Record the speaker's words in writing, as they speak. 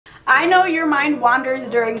I know your mind wanders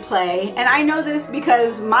during play, and I know this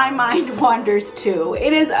because my mind wanders too.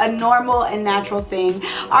 It is a normal and natural thing.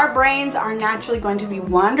 Our brains are naturally going to be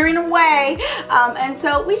wandering away, and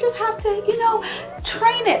so we just have to, you know,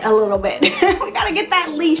 train it a little bit. We gotta get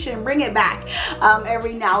that leash and bring it back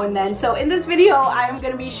every now and then. So in this video, I am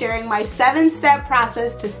going to be sharing my 7-step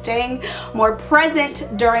process to staying more present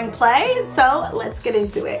during play. So let's get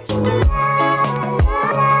into it.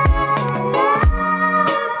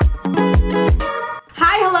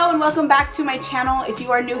 Hi, hello, and welcome back to my channel. If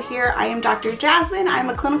you are new here, I am Dr. Jasmine. I'm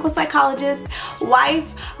a clinical psychologist,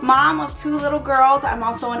 wife, mom of 2 little girls. I'm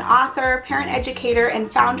also an author, parent educator,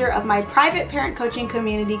 and founder of my private parent coaching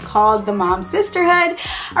community called the Mom Sisterhood.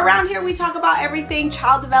 Around here, we talk about everything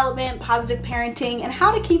child development, positive parenting, and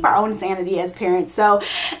how to keep our own sanity as parents. So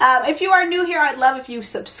if you are new here, I'd love if you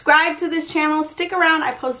subscribe to this channel. Stick around.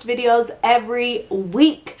 I post videos every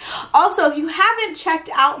week. Also, if you haven't checked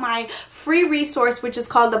out my free resource, which is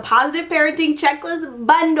called the Positive Parenting Checklist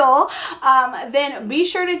Bundle, then be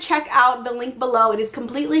sure to check out the link below. It is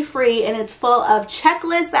completely free and it's full of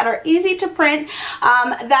checklists that are easy to print,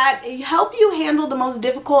 that help you handle the most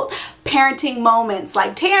difficult parenting moments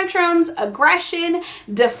like tantrums, aggression,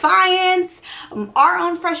 defiance, our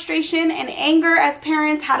own frustration and anger as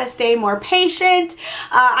parents, how to stay more patient.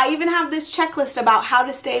 I even have this checklist about how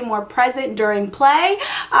to stay more present during play.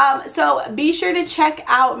 So be sure to check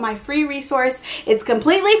out my free resource. It's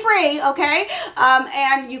completely free, okay?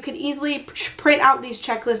 And you can easily print out these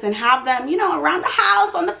checklists and have them, you know, around the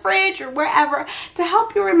house, on the fridge, or wherever to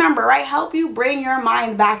help you remember, right? Help you bring your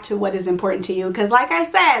mind back to what is important to you. Because like I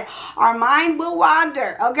said, our mind will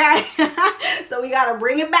wander, okay? So we got to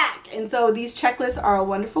bring it back. And so these checklists are a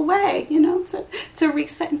wonderful way, you know, to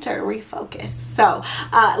recenter, refocus. So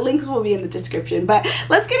links will be in the description. But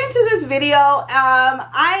let's get into this video.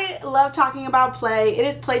 I love talking about play. It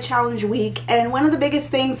is Play Challenge Week. And one of the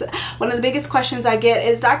biggest questions I get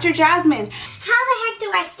is, Dr. Jasmine, how the heck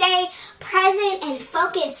do I stay present and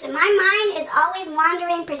focused? My mind is always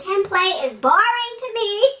wandering. Pretend play is boring to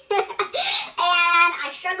me. And I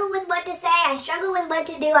struggle with what to say. I struggle with what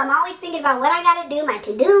to do. I'm always thinking about what I gotta do. My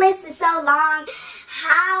to-do list is so long.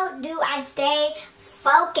 How do I stay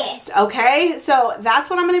focused? Okay, so that's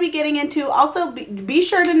what I'm going to be getting into. Also, be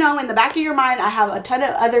sure to know in the back of your mind, I have a ton of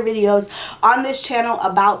other videos on this channel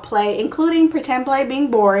about play, including pretend play being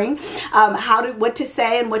boring, what to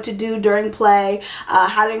say and what to do during play,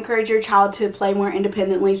 how to encourage your child to play more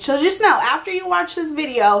independently. So just know, after you watch this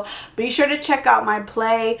video, be sure to check out my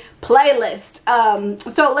play playlist.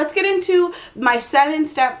 So let's get into my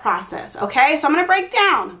 7-step process. Okay, so I'm going to break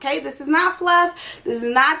down. Okay, this is not fluff. This is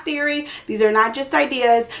not theory. These are not just ideas.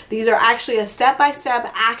 These are actually a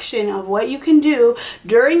step-by-step action of what you can do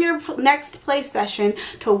during your next play session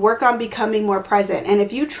to work on becoming more present. And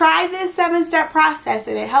if you try this 7-step process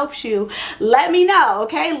and it helps you, let me know.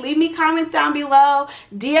 Okay, leave me comments down below.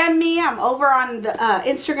 DM me. I'm over on the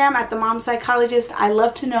Instagram at the Mom Psychologist. I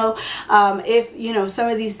love to know if, you know, some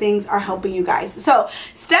of these things are helping you guys. So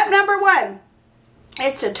step number 1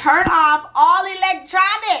 is to turn off all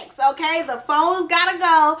electronics. Okay, the phone's gotta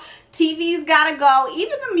go, TV's gotta go,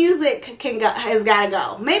 even the music has gotta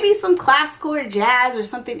go. Maybe some classical or jazz or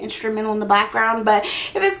something instrumental in the background, but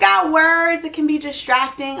if it's got words, it can be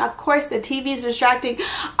distracting. Of course, the TV's distracting.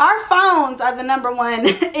 Our phones are the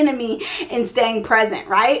 #1 enemy in staying present,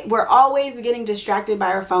 right? We're always getting distracted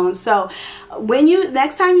by our phones. So when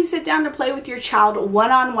next time you sit down to play with your child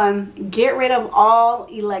one-on-one, get rid of all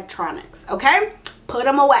electronics, okay? Put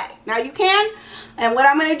them away. Now you can, and what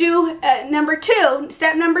I'm going to do,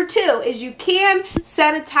 step number two is you can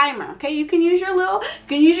set a timer. Okay, you can use your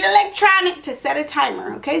electronic to set a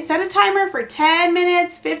timer. Okay, set a timer for 10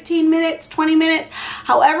 minutes, 15 minutes, 20 minutes,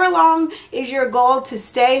 however long is your goal to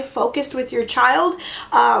stay focused with your child.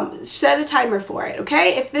 Set a timer for it.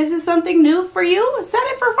 Okay, if this is something new for you, set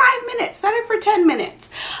it for 5 minutes, set it for 10 minutes.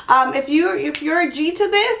 If you're a G to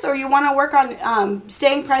this, or you want to work on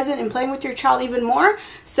staying present and playing with your child even more,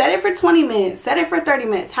 set it for 20 minutes, set it for 30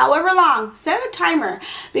 minutes, however long, set a timer,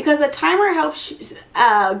 because a timer helps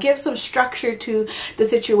give some structure to the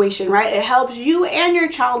situation, right? It helps you and your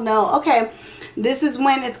child know, okay, this is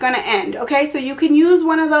when it's going to end. Okay, so you can use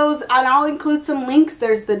one of those, and I'll include some links.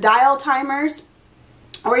 There's the dial timers,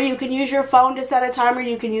 or you can use your phone to set a timer.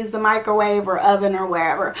 You can use the microwave or oven or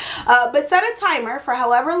wherever. But set a timer for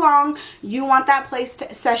however long you want that play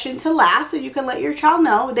session to last, so you can let your child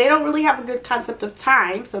know. They don't really have a good concept of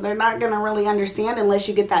time, so they're not going to really understand unless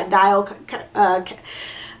you get that dial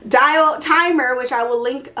dial timer, which I will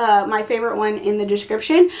link my favorite one in the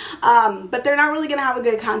description, but they're not really going to have a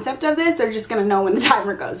good concept of this. They're just going to know when the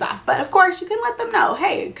timer goes off. But of course, you can let them know,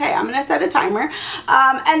 hey, okay, I'm going to set a timer.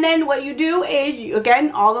 And then what you do is,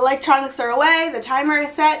 again, all the electronics are away, the timer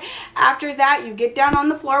is set. After that, you get down on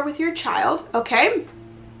the floor with your child, okay?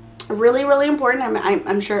 Really, really important.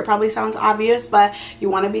 I'm sure it probably sounds obvious, but you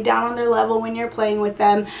want to be down on their level when you're playing with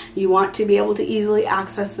them. You want to be able to easily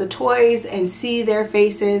access the toys and see their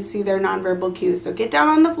faces, see their nonverbal cues. So get down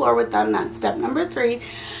on the floor with them. That's step number 3.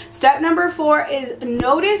 Step number 4 is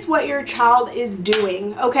notice what your child is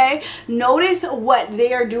doing, okay? Notice what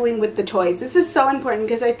they are doing with the toys. This is so important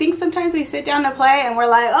because I think sometimes we sit down to play and we're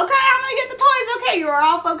like, okay, I'm gonna get the toys. Okay, you're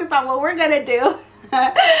all focused on what we're gonna do.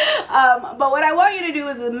 But what I want you to do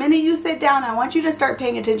is the minute you sit down, I want you to start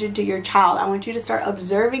paying attention to your child. I want you to start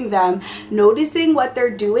observing them, noticing what they're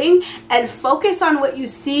doing, and focus on what you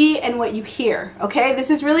see and what you hear, okay? This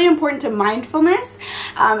is really important to mindfulness.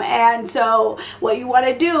 And so what you want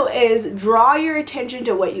to do is draw your attention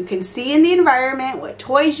to what you can see in the environment, what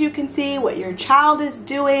toys you can see, what your child is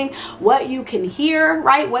doing, what you can hear,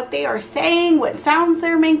 right? What they are saying, what sounds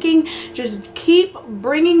they're making. Just keep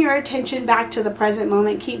bringing your attention back to the present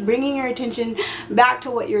moment. Keep bringing your attention back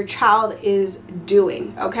to what your child is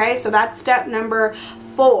doing, okay? So that's step number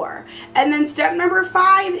 4. And then step number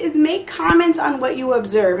 5 is make comments on what you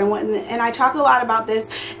observe. And I talk a lot about this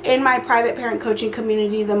in my private parent coaching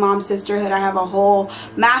community, the Mom Sisterhood. I have a whole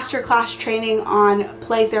masterclass training on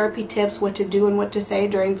play therapy tips, what to do and what to say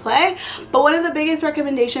during play. But one of the biggest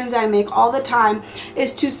recommendations I make all the time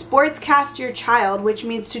is to sportscast your child, which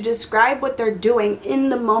means to describe what they're doing in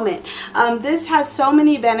the moment. This has so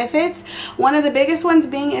many benefits. One of the biggest ones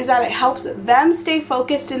being is that it helps them stay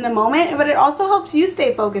focused in the moment, but it also helps you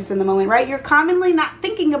stay focused in the moment, right? You're commonly not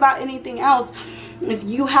thinking about anything else if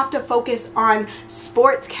you have to focus on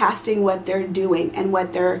sportscasting what they're doing and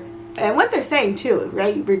what they're saying too,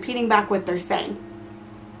 right? Repeating back what they're saying.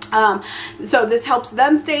 So this helps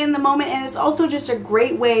them stay in the moment, and it's also just a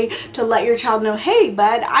great way to let your child know, hey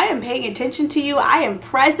bud, I am paying attention to you, I am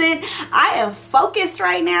present, I am focused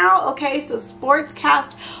right now, okay? So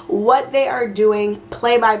sportscast what they are doing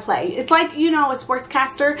play by play. It's like, you know, a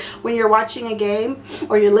sportscaster, when you're watching a game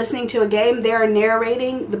or you're listening to a game, they are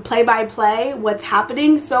narrating the play by play, what's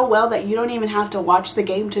happening so well that you don't even have to watch the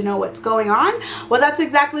game to know what's going on. Well, that's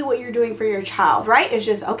exactly what you're doing for your child, right? It's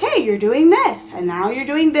just, okay, you're doing this, and now you're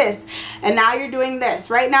doing this, and now you're doing this,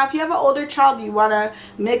 right? Now, if you have an older child, you want to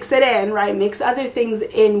mix it in, right? Mix other things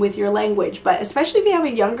in with your language. But especially if you have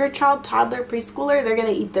a younger child, toddler, preschooler, they're going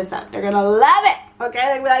to eat this up. They're going to love it, okay?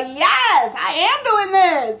 They'll be like, yes, I am doing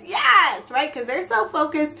this. Yes, right? Because they're so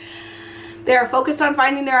focused. They're focused on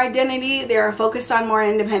finding their identity. They are focused on more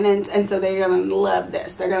independence. And so they're going to love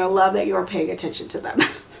this. They're going to love that you're paying attention to them.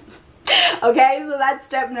 Okay, so that's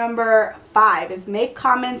step number 5, is make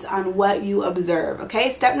comments on what you observe. Okay,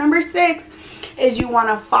 step number 6 is you want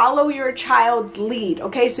to follow your child's lead.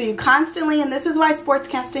 Okay, so you constantly, and this is why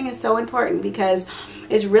sportscasting is so important, because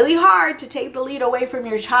it's really hard to take the lead away from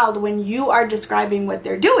your child when you are describing what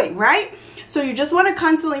they're doing, right? So you just want to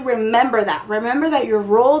constantly remember that. Remember that your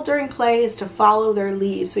role during play is to follow their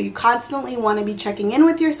lead. So you constantly want to be checking in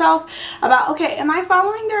with yourself about, okay, am I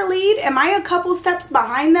following their lead? Am I a couple steps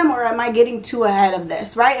behind them, or am I getting too ahead of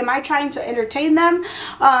this, right? Am I trying to entertain them,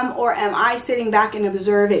 or am I sitting back and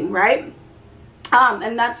observing, right?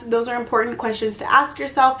 And those are important questions to ask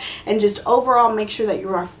yourself, and just overall make sure that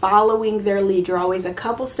you are following their lead. You're always a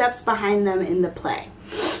couple steps behind them in the play.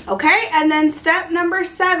 Okay, and then step number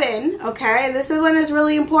 7, okay, this is one is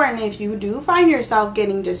really important. If you do find yourself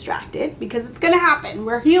getting distracted, because it's going to happen,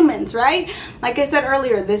 we're humans, right? Like I said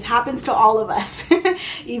earlier, this happens to all of us.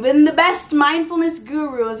 Even the best mindfulness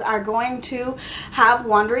gurus are going to have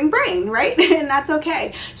wandering brain, right? And that's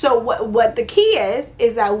okay. So what the key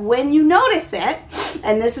is that when you notice it,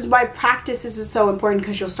 and this is why practice is so important,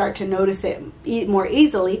 because you'll start to notice it more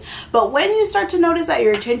easily, but when you start to notice that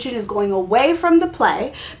your attention is going away from the play,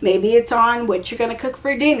 maybe it's on what you're going to cook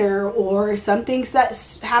for dinner, or something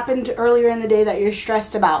that happened earlier in the day that you're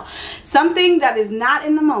stressed about, something that is not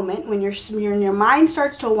in the moment. When your mind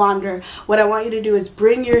starts to wander, what I want you to do is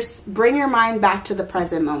bring your mind back to the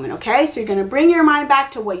present moment. Okay, so you're going to bring your mind back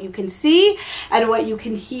to what you can see and what you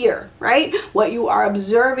can hear, right? What you are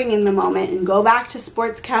observing in the moment, and go back to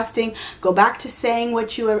sportscasting, go back to saying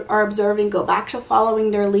what you are observing, go back to following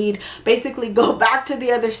their lead, basically go back to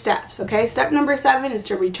the other steps. Okay, step number 7 is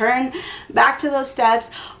to return back to those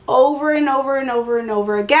steps over and over and over and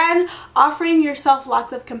over again, offering yourself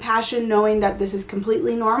lots of compassion, knowing that this is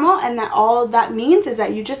completely normal and that all that means is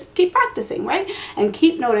that you just keep practicing, right? And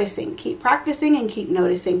keep noticing, keep practicing and keep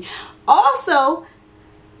noticing. Also,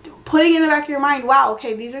 putting in the back of your mind, wow,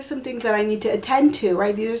 okay, these are some things that I need to attend to,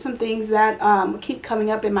 right? These are some things that keep coming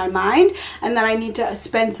up in my mind and that I need to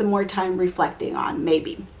spend some more time reflecting on,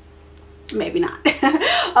 maybe not.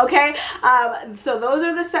 Okay, so those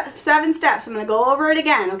are the 7 steps. I'm going to go over it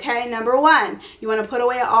again. Okay, number 1, you want to put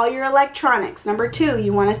away all your electronics. Number 2,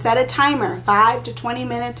 you want to set a timer, 5 to 20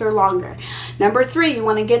 minutes or longer. Number 3, you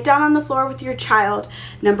want to get down on the floor with your child.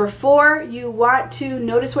 Number 4, you want to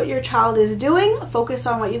notice what your child is doing, focus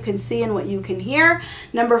on what you can see and what you can hear.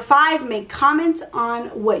 Number 5, make comments on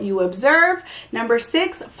what you observe. Number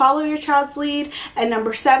 6, follow your child's lead. And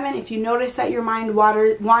number 7, if you notice that your mind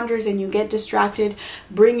wanders and you get distracted,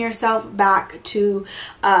 bring yourself back to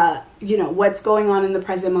what's going on in the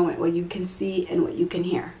present moment, what you can see and what you can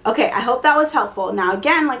hear. Okay, I hope that was helpful. Now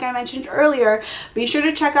again, like I mentioned earlier, be sure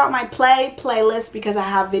to check out my playlist because I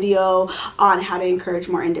have video on how to encourage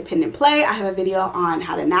more independent play. I have a video on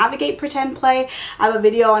how to navigate pretend play. I have a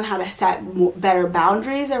video on how to set better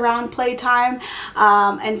boundaries around playtime,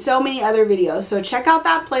 and so many other videos. So check out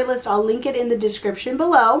that playlist. I'll link it in the description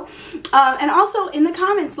below. And also in the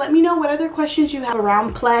comments, let me know what other questions you have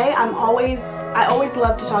around play. I always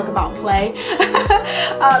love to talk about play.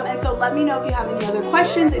 And so let me know if you have any other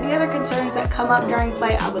questions, any other concerns that come up during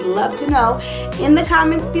play. I would love to know in the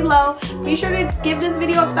comments below. Be sure to give this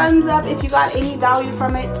video a thumbs up if you got any value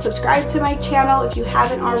from it. Subscribe to my channel if you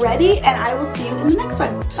haven't already, and I will see you in the next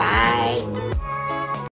one. Bye.